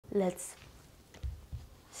Let's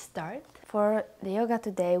start. For the yoga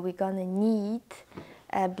today, we're gonna need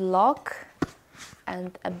a block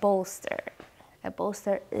and a bolster. A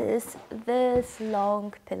bolster is this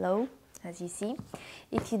long pillow, as you see.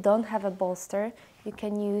 If you don't have a bolster, you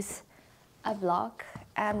can use a block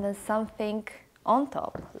and then something on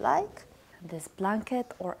top, like this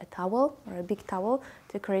blanket or a towel or a big towel,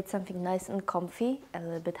 to create something nice and comfy, a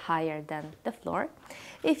little bit higher than the floor.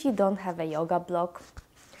 If you don't have a yoga block,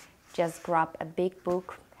 just grab a big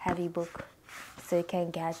book, heavy book, so you can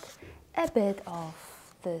get a bit of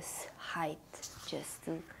this height just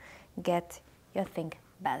to get your thing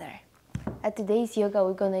better. At today's yoga,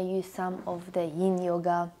 we're gonna use some of the yin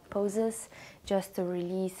yoga poses just to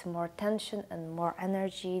release more tension and more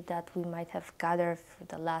energy that we might have gathered for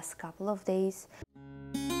the last couple of days.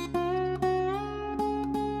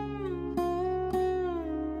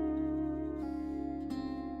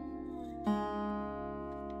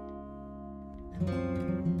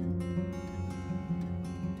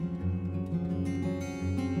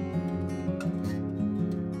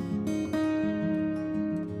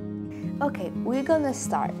 Okay, we're gonna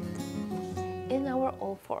start in our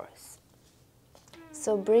all fours.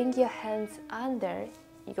 So bring your hands under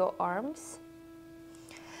your arms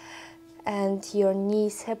and your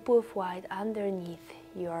knees hip-width wide underneath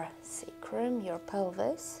your sacrum, your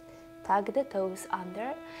pelvis. Tuck the toes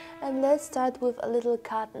under, and let's start with a little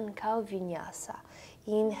cat and cow vinyasa.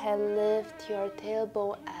 Inhale, lift your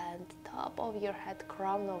tailbone and top of your head,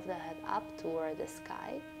 crown of the head up toward the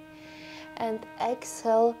sky. And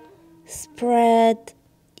exhale, spread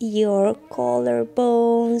your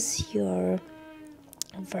collarbones, your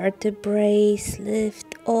vertebrae,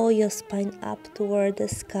 lift all your spine up toward the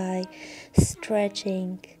sky,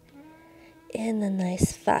 stretching in a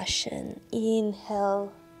nice fashion.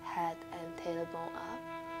 Inhale, head and tailbone up.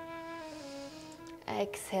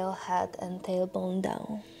 Exhale, head and tailbone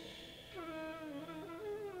down.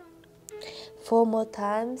 4 more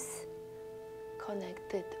times,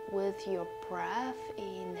 connected with your breath.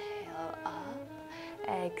 Inhale up,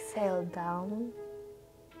 exhale down.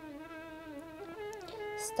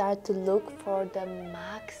 Start to look for the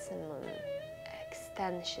maximum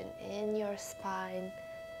extension in your spine.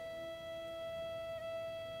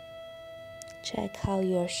 Check how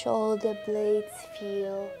your shoulder blades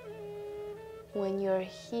feel. When you're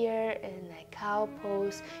here in a cow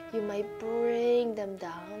pose, you might bring them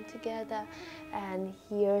down together and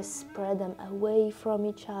here spread them away from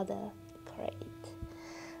each other. Great.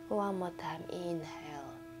 One more time,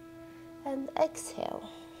 inhale and exhale.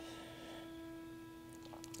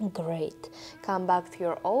 Great. Come back to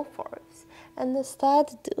your all fours and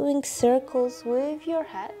start doing circles with your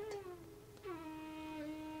head.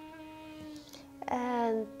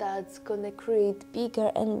 And that's gonna create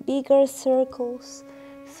bigger and bigger circles,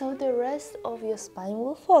 so the rest of your spine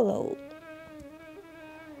will follow.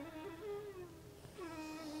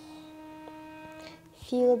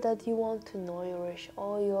 Feel that you want to nourish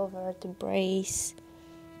all your vertebrae.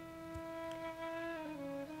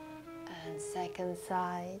 And second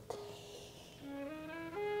side.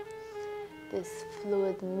 This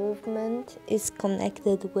fluid movement is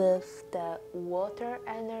connected with the water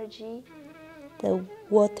energy, the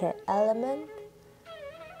water element.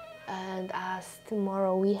 And as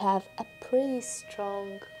tomorrow we have a pretty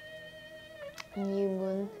strong new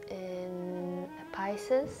moon in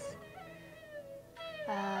Pisces,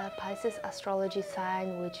 Pisces astrology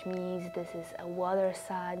sign, which means this is a water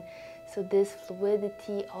sign. So this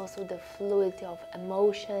fluidity, also the fluidity of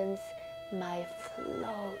emotions, might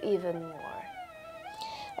flow even more.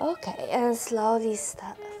 Okay, and slowly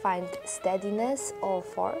find steadiness, all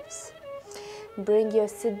fours. Bring your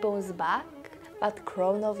sit bones back, but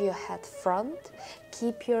crown of your head front.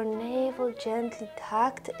 Keep your navel gently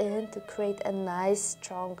tucked in to create a nice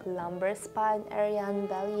strong lumbar spine area and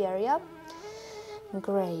belly area.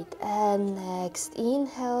 Great. And next,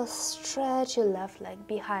 inhale, stretch your left leg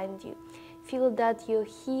behind you. Feel that your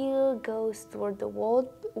heel goes toward the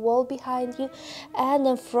wall behind you, and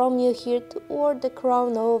then from your heel toward the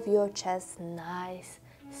crown of your chest, nice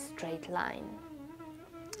straight line.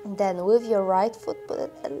 Then with your right foot, put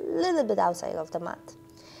it a little bit outside of the mat.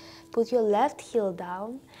 Put your left heel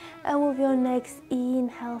down, and with your next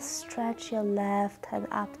inhale, stretch your left hand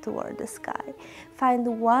up toward the sky.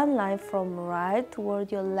 Find one line from right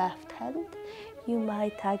toward your left hand. You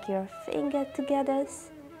might tuck your fingers together.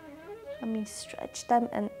 Stretch them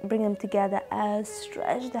and bring them together and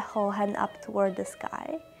stretch the whole hand up toward the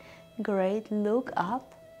sky. Great. Look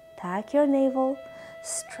up, tuck your navel,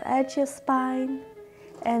 stretch your spine,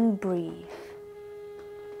 and breathe.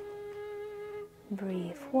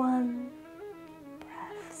 Breathe 1,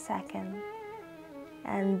 breath second.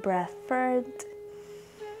 And breath first.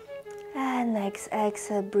 And next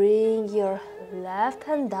exhale, bring your left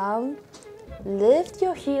hand down. Lift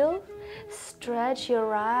your heel. Stretch your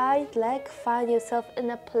right leg. Find yourself in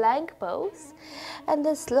a plank pose. And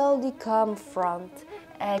then slowly come front.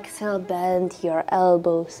 Exhale, bend your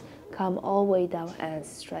elbows. Come all the way down and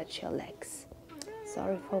stretch your legs.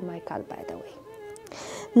 Sorry for my cut, by the way.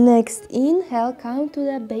 Next, inhale, come to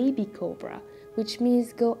the baby cobra, which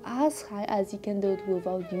means go as high as you can do it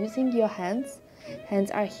without using your hands. Hands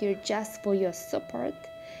are here just for your support.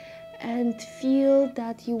 And feel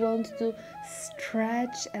that you want to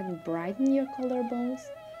stretch and brighten your collarbones.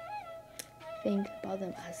 Think about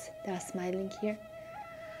them as they're smiling here.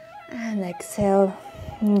 And exhale,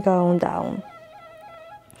 go down.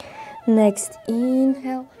 Next,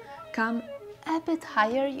 inhale, come a bit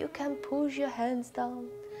higher. You can push your hands down.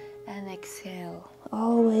 And exhale,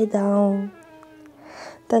 all the way down.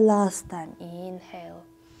 The last time, inhale,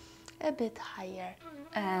 a bit higher.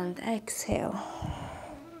 And exhale.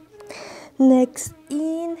 Next,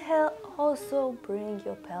 inhale, also bring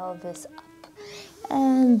your pelvis up.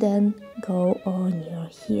 And then go on your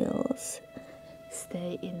heels.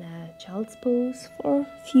 Stay in a child's pose for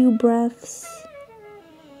a few breaths.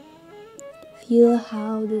 Feel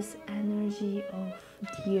how this energy of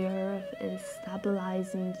the earth is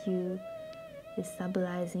stabilizing you, is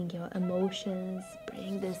stabilizing your emotions.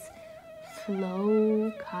 Bring this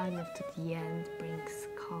flow kind of to the end, brings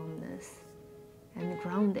calmness and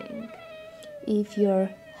grounding. If your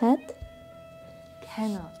head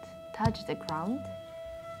cannot touch the ground,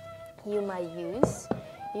 you might use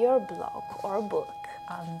your block or book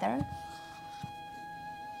under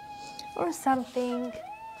or something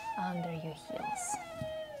under your heels.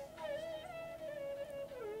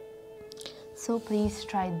 So please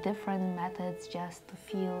try different methods just to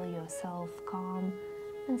feel yourself calm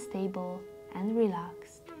and stable and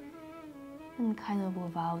relaxed, and kind of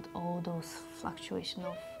without all those fluctuations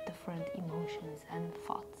of different emotions and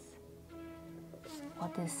thoughts.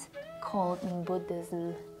 What is called in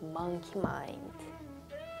Buddhism monkey mind.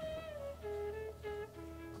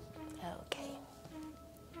 Okay.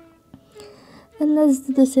 And let's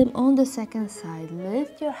do the same on the second side.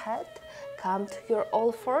 Lift your head, come to your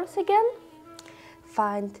all fours again.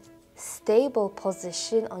 Find stable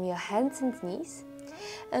position on your hands and knees,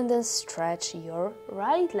 and then stretch your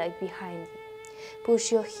right leg behind you.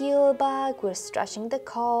 Push your heel back, we're stretching the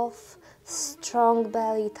calf, strong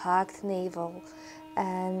belly, tucked navel,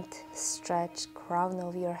 and stretch crown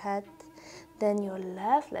of your head. Then your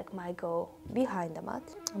left leg might go behind the mat,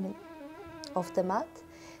 off the mat.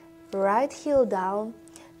 Right heel down.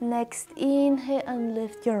 Next, inhale and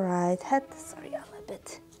lift your right head. Sorry, I'm a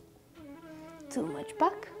bit too much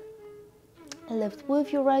back. Lift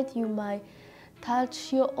with your right. You might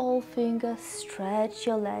touch your all fingers, stretch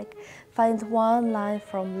your leg. Find one line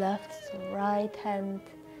from left to right hand.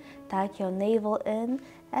 Tuck your navel in,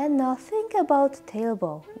 and now think about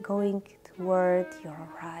tailbone going toward your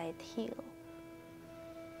right heel.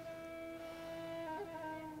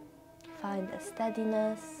 Find a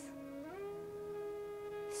steadiness,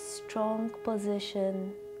 strong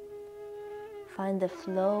position. Find the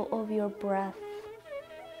flow of your breath.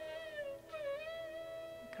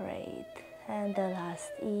 Great. And the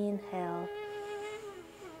last inhale.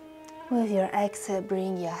 With your exhale,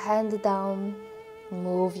 bring your hand down.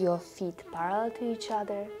 Move your feet parallel to each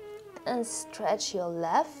other. And stretch your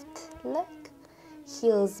left leg.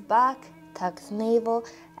 Heels back, tuck navel,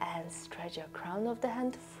 and stretch your crown of the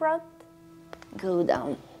hand front. Go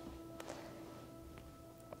down.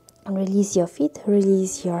 Release your feet,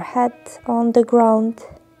 release your head on the ground.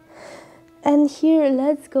 And here,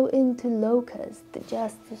 let's go into locust,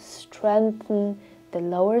 just to strengthen the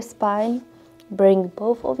lower spine. Bring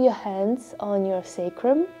both of your hands on your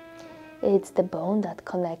sacrum. It's the bone that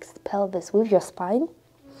connects the pelvis with your spine.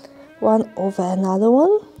 One over another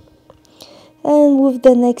one. And with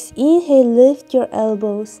the next inhale, lift your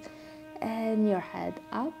elbows and your head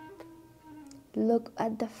up. Look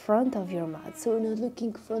at the front of your mat. So not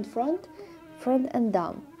looking front and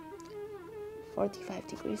down. 45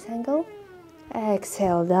 degrees angle.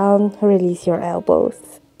 Exhale down, release your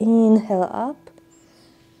elbows. Inhale up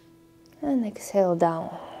and exhale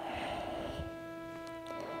down.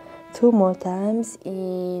 2 more times.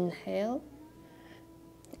 Inhale,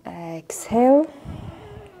 exhale,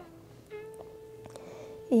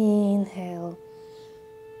 inhale,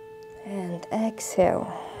 and exhale.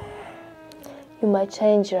 You might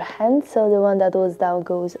change your hand so the one that was down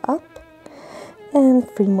goes up. And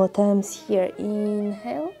 3 more times here.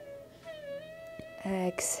 Inhale,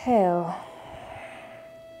 exhale,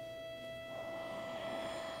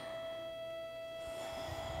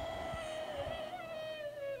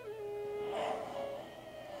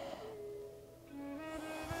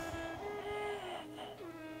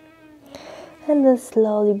 And then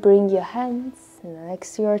slowly bring your hands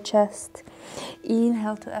next to your chest.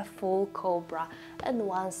 Inhale to a full cobra. And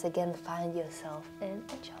once again, find yourself in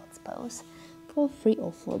a child's pose for 3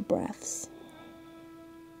 or 4 breaths.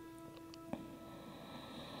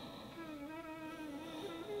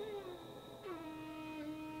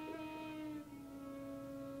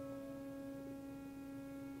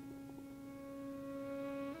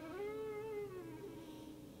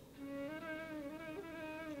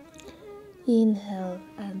 Inhale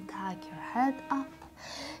and tuck your head up.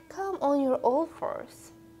 Come on your all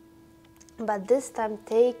fours. But this time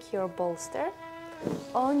take your bolster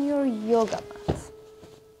on your yoga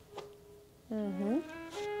mat.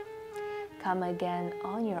 Come again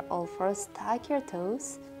on your all fours. Tuck your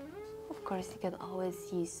toes. Of course, you can always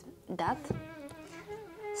use that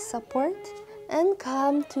support. And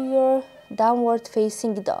come to your downward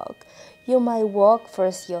facing dog. You might walk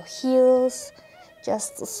first your heels,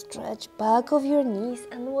 just to stretch back of your knees,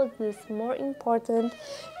 and what is more important,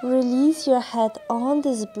 release your head on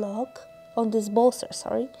this bolster,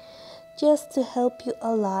 just to help you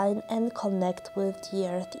align and connect with the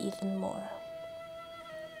earth even more.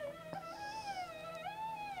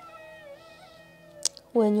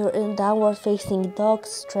 When you're in downward facing dog,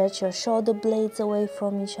 stretch your shoulder blades away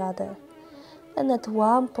from each other. And at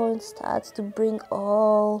one point start to bring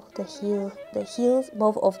all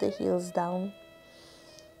both of the heels down.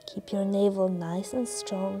 Keep your navel nice and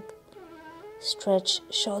strong. Stretch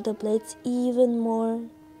shoulder blades even more.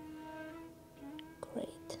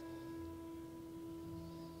 Great.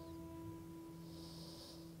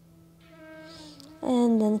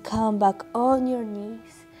 And then come back on your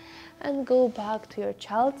knees and go back to your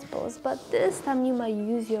child's pose. But this time you might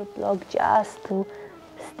use your block just to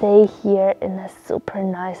stay here in a super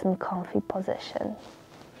nice and comfy position.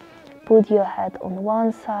 Put your head on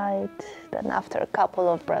one side, then after a couple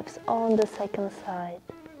of breaths on the second side.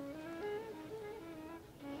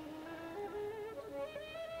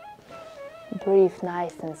 Breathe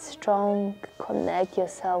nice and strong. Connect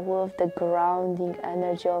yourself with the grounding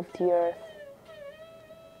energy of the earth.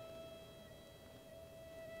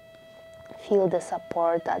 Feel the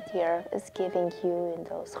support that the earth is giving you in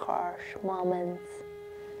those harsh moments.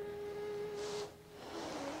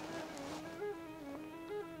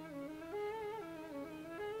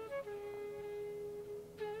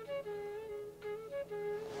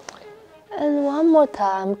 And one more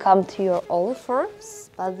time, come to your all fours,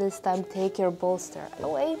 but this time take your bolster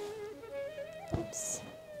away. Oops.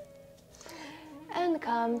 And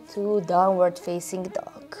come to downward facing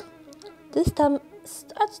dog. This time,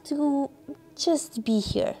 start to just be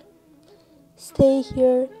here. Stay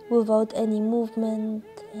here without any movement,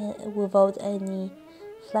 without any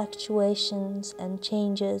fluctuations and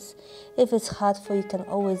changes. If it's hard for you, can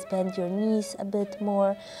always bend your knees a bit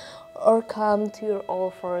more, or come to your all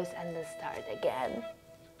fours and then start again.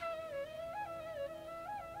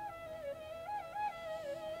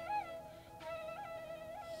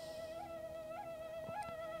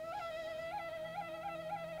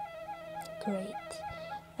 Great.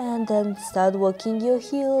 And then start walking your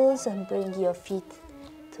heels and bring your feet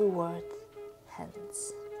toward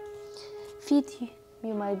hands. Feet,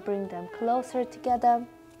 you might bring them closer together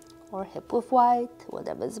or hip width wide,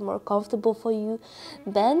 whatever is more comfortable for you.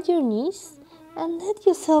 Bend your knees and let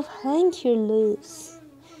yourself hang here loose.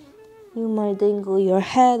 You might dangle your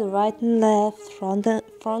head right and left, front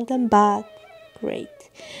and back. Great.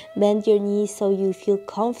 Bend your knees so you feel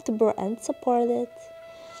comfortable and supported.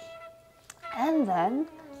 And then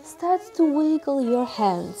start to wiggle your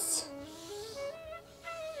hands.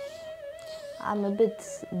 I'm a bit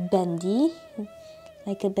bendy,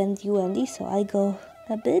 like a bendy Wendy, so I go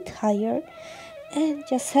a bit higher and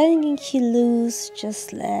just hanging here loose.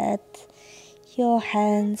 Just let your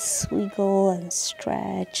hands wiggle and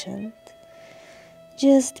stretch and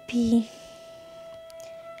just be,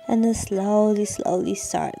 and then slowly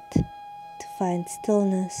start to find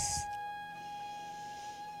stillness.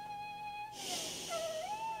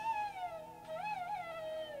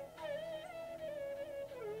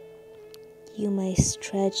 You may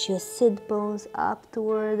stretch your sit bones up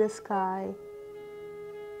toward the sky.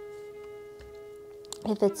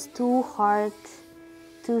 If it's too hard,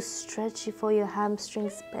 too stretchy for your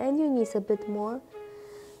hamstrings, bend your knees a bit more.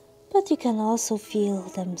 But you can also feel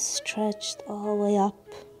them stretched all the way up.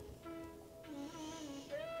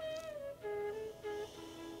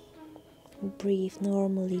 Breathe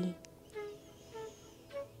normally.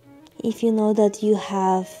 If you know that you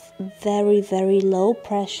have very, very low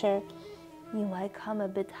pressure, you might come a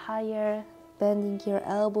bit higher, bending your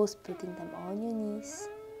elbows, putting them on your knees.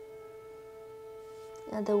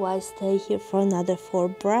 Otherwise, stay here for another 4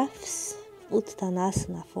 breaths.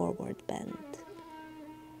 Uttanasana, forward bend.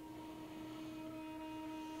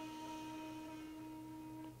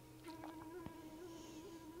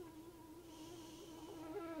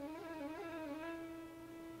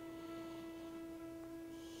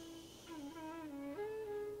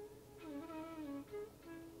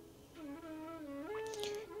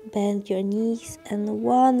 Bend your knees and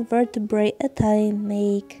one vertebrae at a time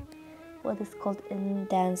make what is called in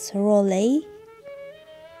dance roll.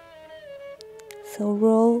 So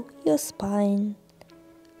roll your spine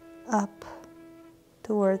up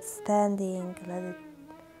towards standing. Let it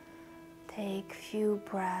take few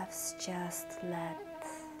breaths. Just let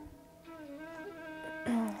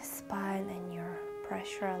spine and your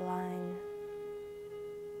pressure align.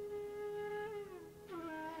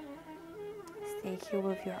 Stay here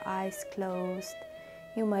with your eyes closed.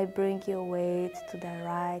 You might bring your weight to the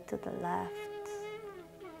right, to the left.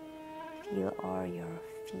 Feel all your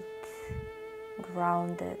feet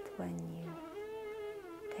grounded when you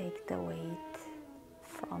take the weight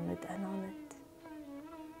from it and on it.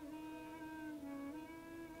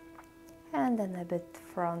 And then a bit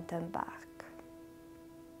front and back.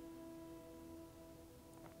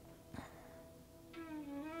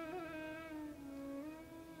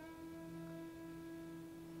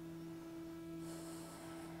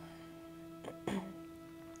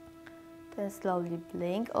 Then slowly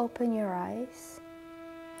blink, open your eyes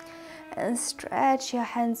and stretch your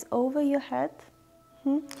hands over your head.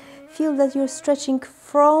 Feel that you're stretching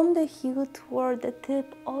from the heel toward the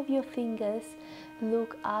tip of your fingers.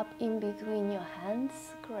 Look up in between your hands.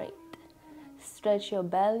 Great. Stretch your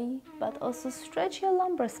belly, but also stretch your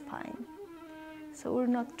lumbar spine. So we're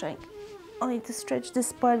not trying only to stretch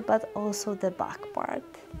this part, but also the back part.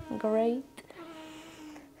 Great.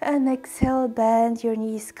 And exhale, bend your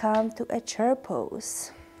knees, come to a chair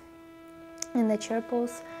pose. In the chair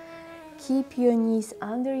pose, keep your knees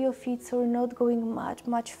under your feet so we're not going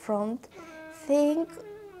much front. Think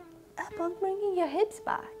about bringing your hips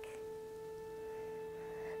back.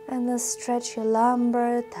 And then stretch your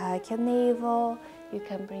lumbar, tuck your navel. You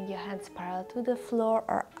can bring your hands parallel to the floor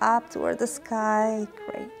or up toward the sky.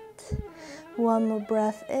 Great. One more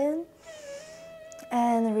breath in.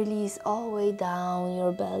 And release all the way down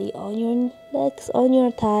your belly, on your legs, on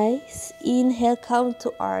your thighs. Inhale, come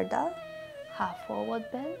to Ardha. Half forward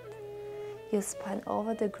bend. Your spine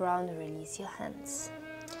over the ground, release your hands.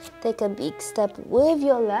 Take a big step with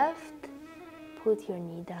your left. Put your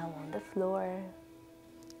knee down on the floor.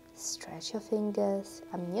 Stretch your fingers,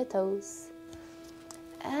 your toes.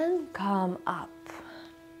 And come up.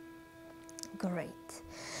 Great.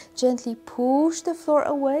 Gently push the floor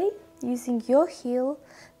away. Using your heel,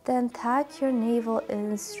 then tuck your navel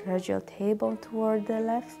in, stretch your tailbone toward the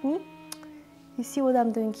left knee. You see what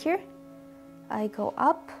I'm doing here? I go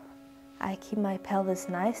up, I keep my pelvis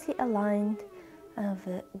nicely aligned, and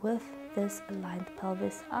with this aligned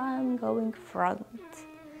pelvis, I'm going front.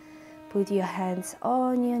 Put your hands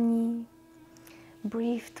on your knee.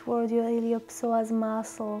 Breathe toward your iliopsoas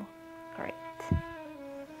muscle. Great.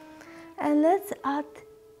 And let's add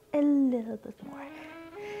a little bit more.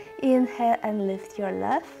 Inhale and lift your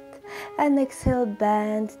left, and exhale,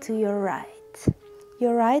 bend to your right.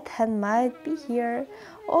 Your right hand might be here,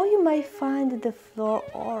 or you might find the floor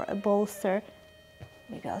or a bolster.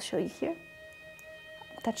 Maybe I'll show you here.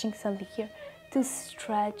 I'm touching something here to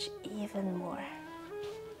stretch even more.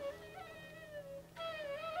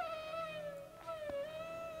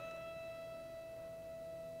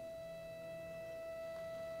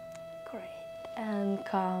 Great. And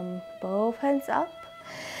come both hands up.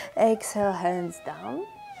 Exhale, hands down.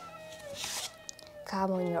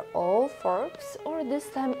 Come on your all fours, or this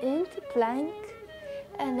time into plank.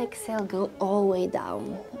 And exhale, go all the way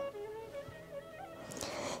down.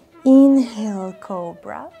 Inhale,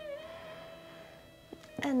 cobra.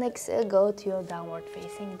 And exhale, go to your downward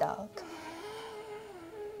facing dog.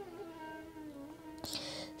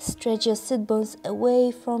 Stretch your sit bones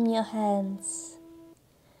away from your hands.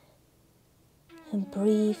 And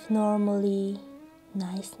breathe normally.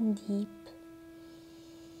 Nice and deep,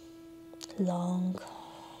 long.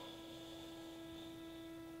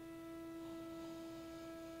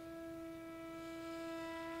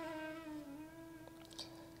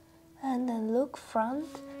 And then look front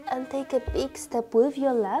and take a big step with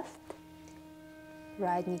your left.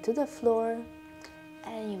 Right knee to the floor,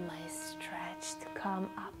 and you might stretch to come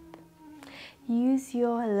up. Use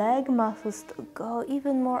your leg muscles to go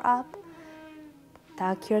even more up.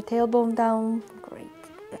 Tuck your tailbone down. Great.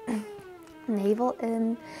 Navel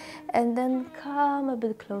in, and then come a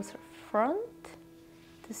bit closer front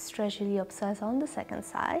to stretch the iliopsoas on the second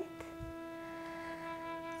side.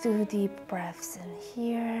 2 deep breaths in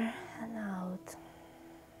here and out.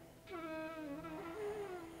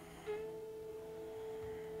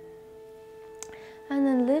 And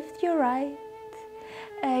then lift your right.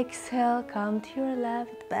 Exhale, come to your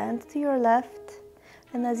left, bend to your left.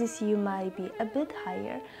 And as you see, you might be a bit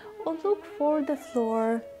higher. Or look for the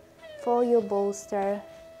floor, for your bolster.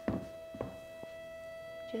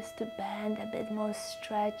 Just to bend a bit more,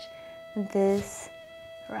 stretch this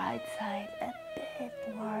right side a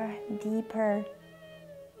bit more deeper.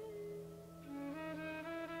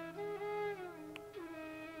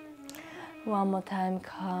 One more time,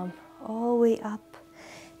 come all the way up.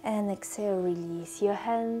 And exhale, release your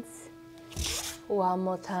hands. One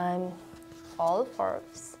more time, all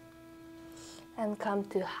fours. And come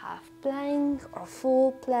to half plank or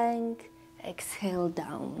full plank. Exhale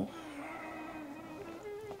down.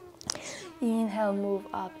 Inhale, move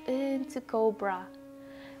up into cobra.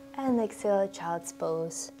 And exhale, child's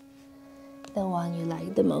pose. The one you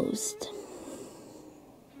like the most.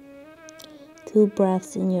 2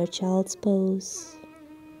 breaths in your child's pose.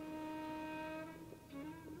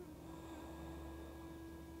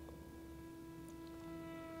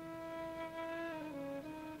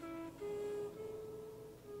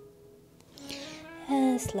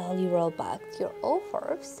 And slowly roll back to your all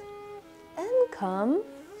fours and come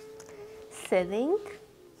sitting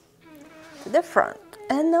to the front.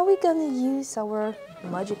 And now we're gonna use our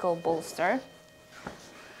magical bolster.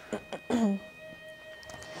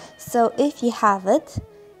 So if you have it,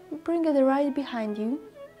 bring it right behind you.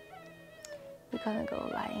 We're gonna go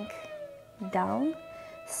lying down,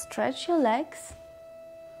 stretch your legs.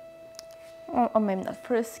 Or maybe not,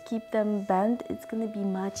 first keep them bent. It's gonna be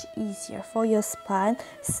much easier for your spine.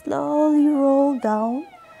 Slowly roll down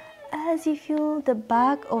as you feel the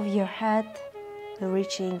back of your head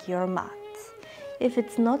reaching your mat. If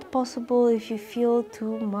it's not possible, if you feel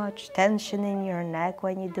too much tension in your neck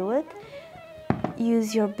when you do it,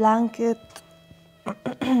 use your blanket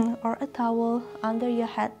or a towel under your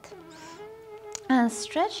head and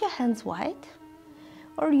stretch your hands wide.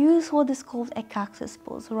 Or use what is called a cactus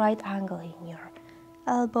pose, right angle in your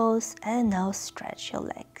elbows, and now stretch your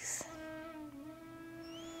legs.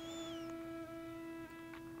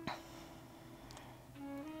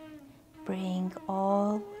 Bring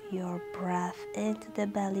all your breath into the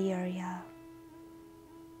belly area.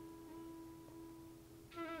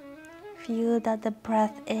 Feel that the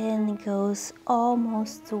breath in goes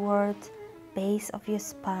almost toward base of your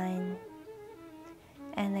spine,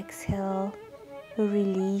 and exhale,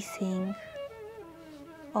 releasing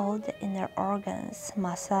all the inner organs,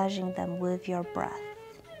 massaging them with your breath,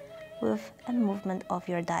 with a movement of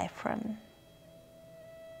your diaphragm.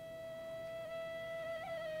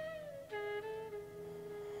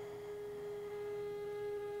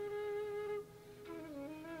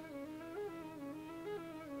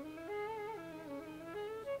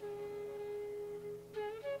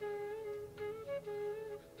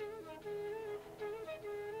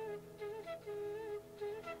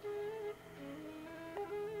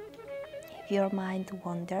 If your mind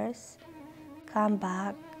wanders, come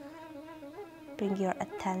back, bring your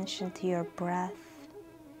attention to your breath,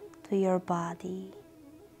 to your body,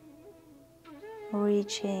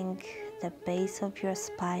 reaching the base of your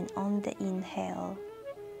spine on the inhale.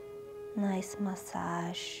 Nice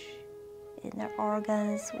massage, inner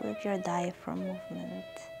organs with your diaphragm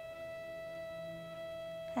movement.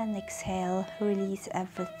 And exhale, release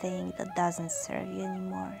everything that doesn't serve you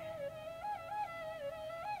anymore.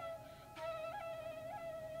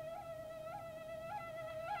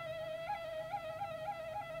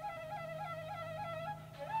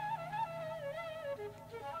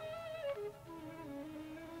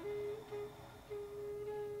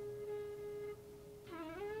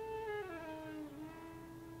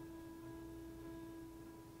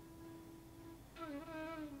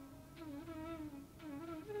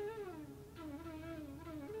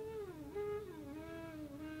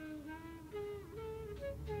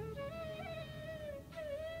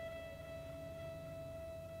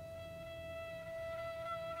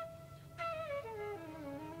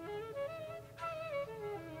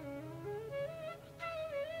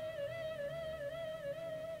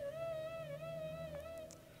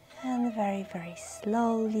 And very, very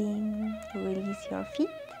slowly release your feet.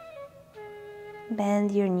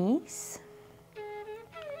 Bend your knees.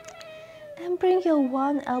 And bring your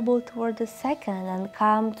one elbow toward the second and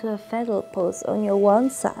come to a fetal pose on your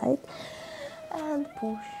one side. And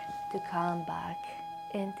push to come back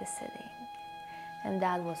into sitting. And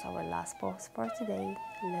that was our last pose for today.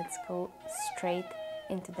 Let's go straight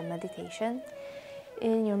into the meditation.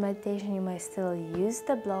 In your meditation, you might still use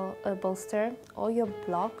the bolster or your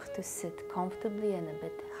block to sit comfortably and a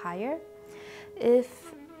bit higher.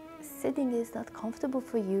 If sitting is not comfortable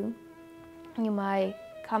for you, you might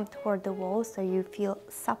come toward the wall so you feel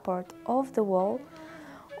support of the wall,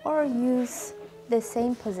 or use the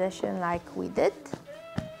same position like we did,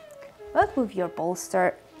 but with your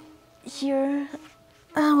bolster here,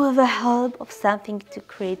 with the help of something to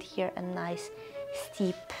create here a nice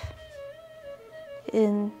steep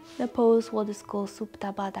in the pose, what is called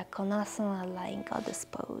Supta Baddha Konasana, lying goddess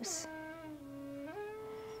pose.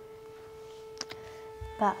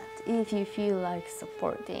 But if you feel like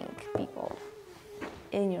supporting people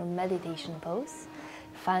in your meditation pose,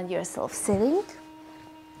 find yourself sitting.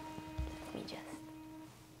 Let me just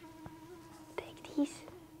take these.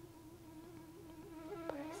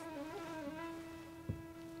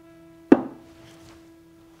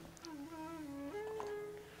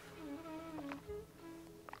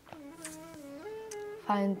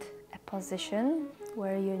 Find a position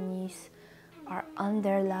where your knees are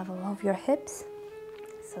under level of your hips.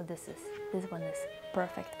 So this one is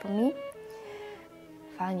perfect for me.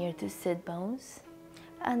 Find your two sit bones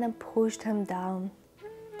and then push them down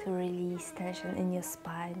to release tension in your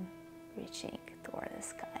spine, reaching toward the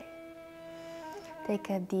sky. Take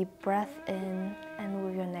a deep breath in, and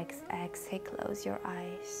with your next exhale, close your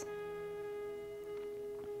eyes.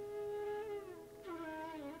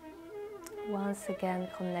 Once again,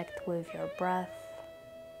 connect with your breath.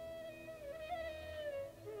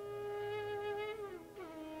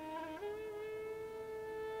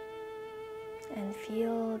 And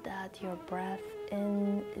feel that your breath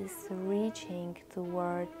in is reaching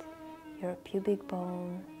toward your pubic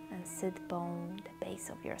bone and sit bone, the base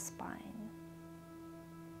of your spine.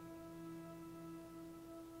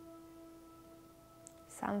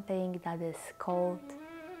 Something that is called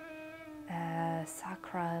a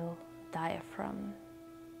sacral diaphragm.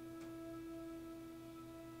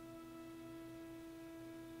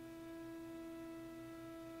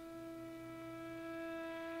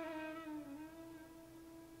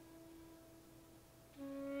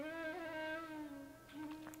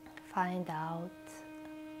 Find out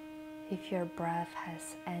if your breath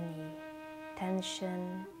has any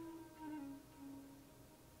tension,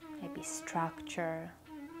 maybe structure,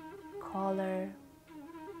 color,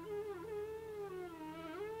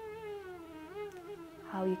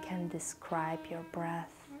 how you can describe your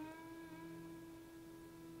breath.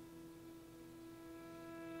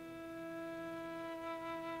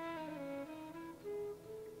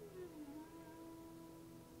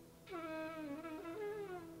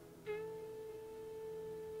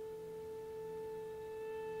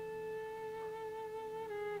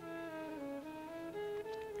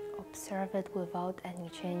 Observe it without any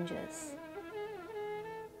changes.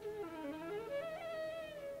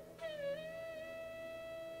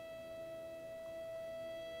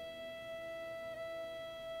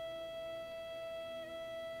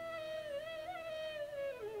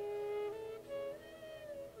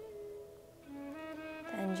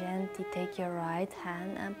 Then gently take your right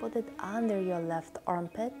hand and put it under your left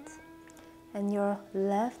armpit and your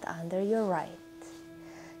left under your right.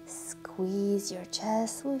 Squeeze your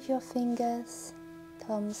chest with your fingers.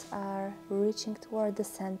 Thumbs are reaching toward the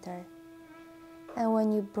center. And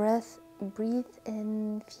when you breathe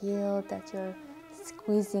in, feel that you're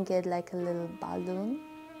squeezing it like a little balloon.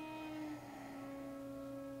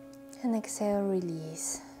 And exhale,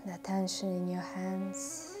 release the tension in your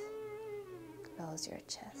hands. Close your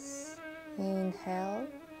chest. Inhale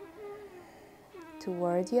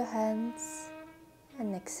toward your hands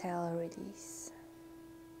and exhale, release.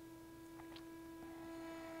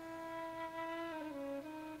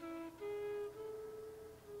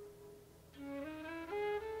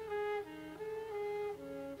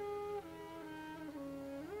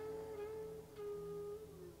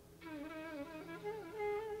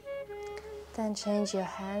 Then change your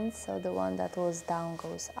hands so the one that was down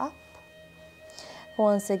goes up.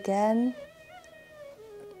 Once again,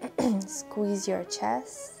 squeeze your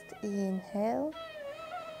chest, inhale,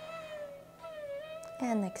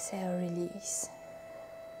 and exhale, release.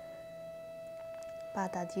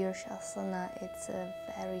 Padadurshasana, it's a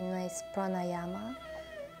very nice pranayama,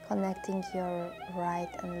 connecting your right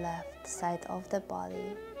and left side of the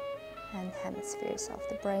body and hemispheres of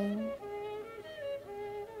the brain,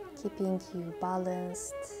 keeping you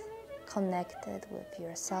balanced, connected with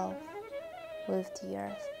yourself, with the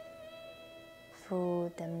earth,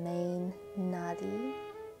 through the main nadi,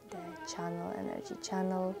 the channel, energy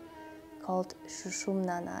channel called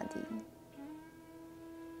Sushumna Nadi.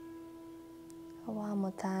 One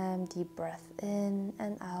more time, deep breath in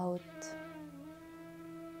and out.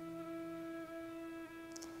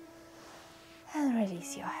 And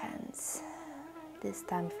release your hands, this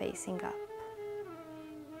time facing up.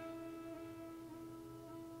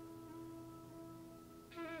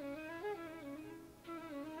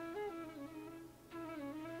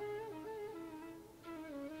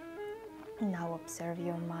 Now observe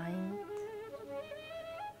your mind.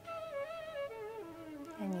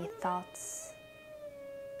 Any thoughts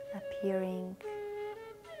appearing,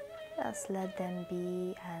 just let them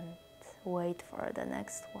be and wait for the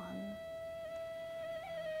next one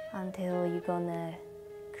until you're gonna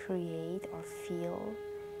create or feel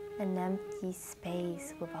an empty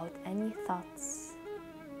space without any thoughts,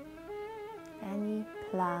 any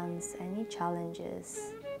plans, any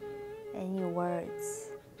challenges, any words.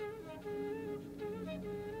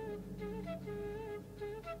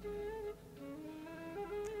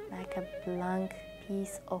 Like a blank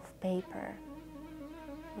piece of paper,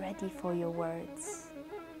 ready for your words,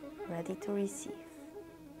 ready to receive.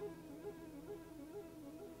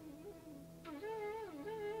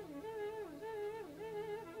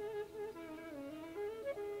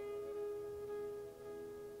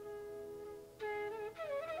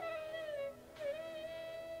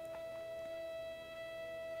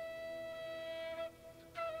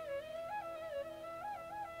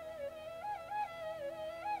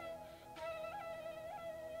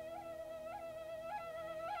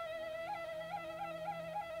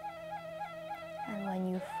 And when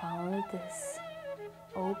you found this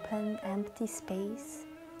open, empty space,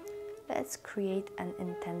 let's create an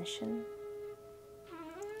intention.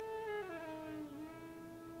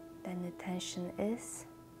 The intention is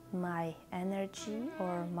my energy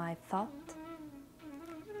or my thought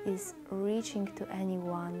is reaching to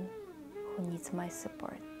anyone who needs my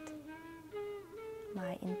support.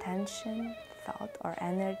 My intention, thought, or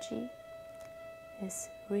energy is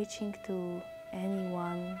reaching to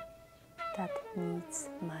anyone that needs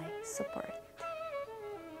my support.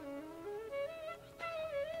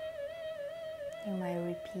 You might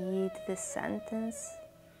repeat this sentence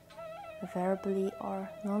verbally or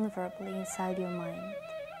non-verbally inside your mind,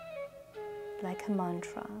 like a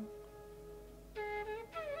mantra,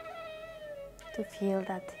 to feel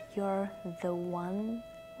that you're the one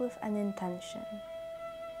with an intention,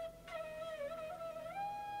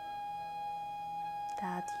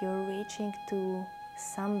 that you're reaching to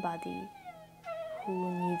somebody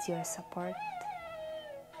who needs your support,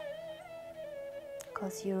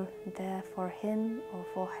 because you're there for him or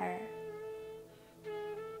for her.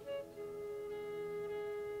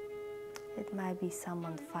 It might be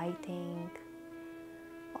someone fighting,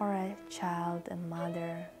 or a child, a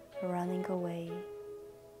mother running away,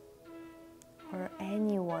 or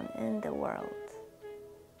anyone in the world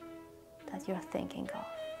that you're thinking of.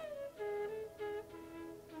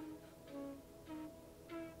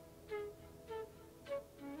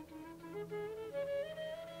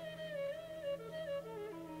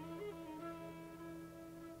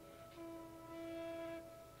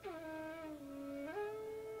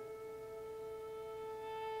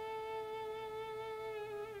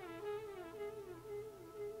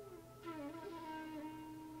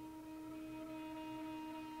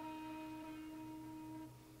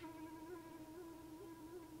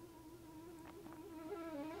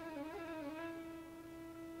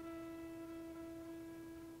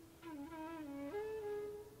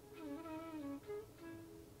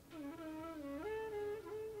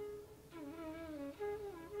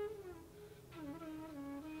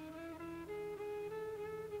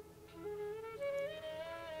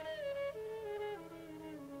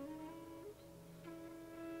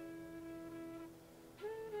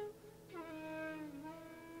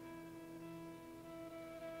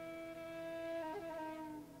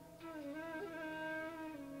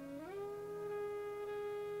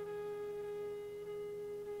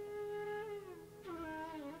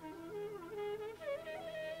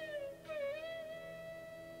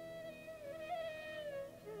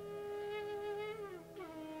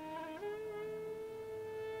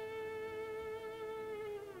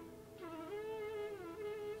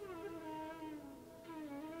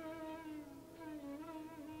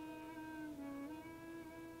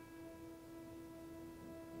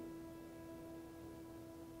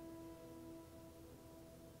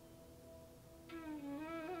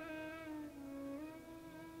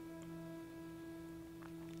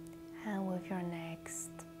 And with your next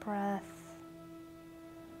breath,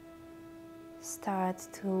 start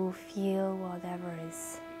to feel whatever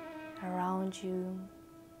is around you,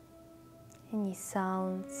 any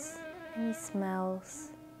sounds, any smells,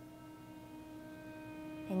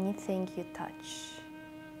 anything you touch.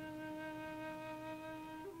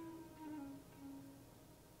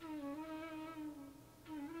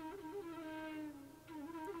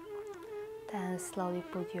 And slowly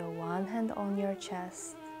put your one hand on your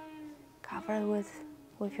chest, cover it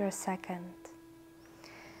with your second.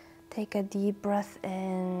 Take a deep breath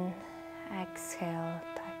in, exhale,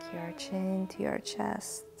 tuck your chin to your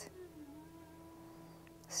chest,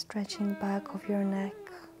 stretching back of your neck,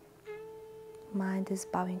 mind is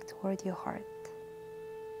bowing toward your heart.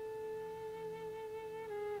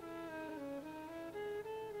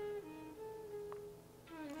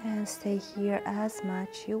 And stay here as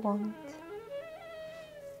much you want,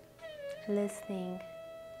 listening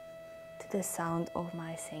to the sound of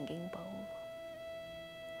my singing bowl.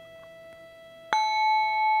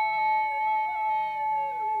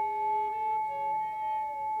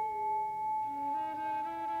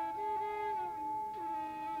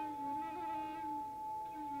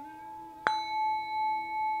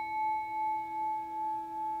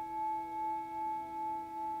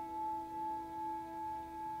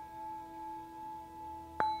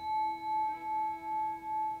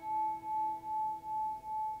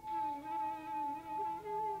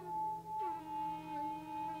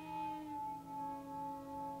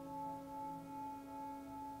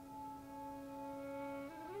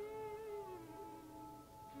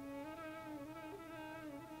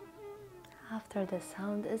 After the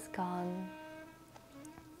sound is gone,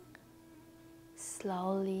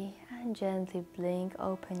 slowly and gently blink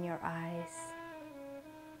open your eyes.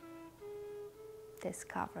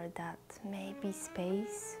 Discover that maybe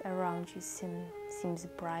space around you seems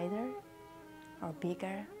brighter or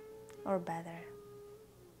bigger or better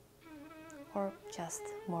or just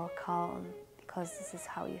more calm because this is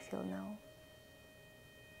how you feel now.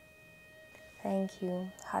 Thank you.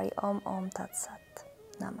 Hari Om Om Tat Sat.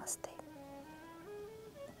 Namaste.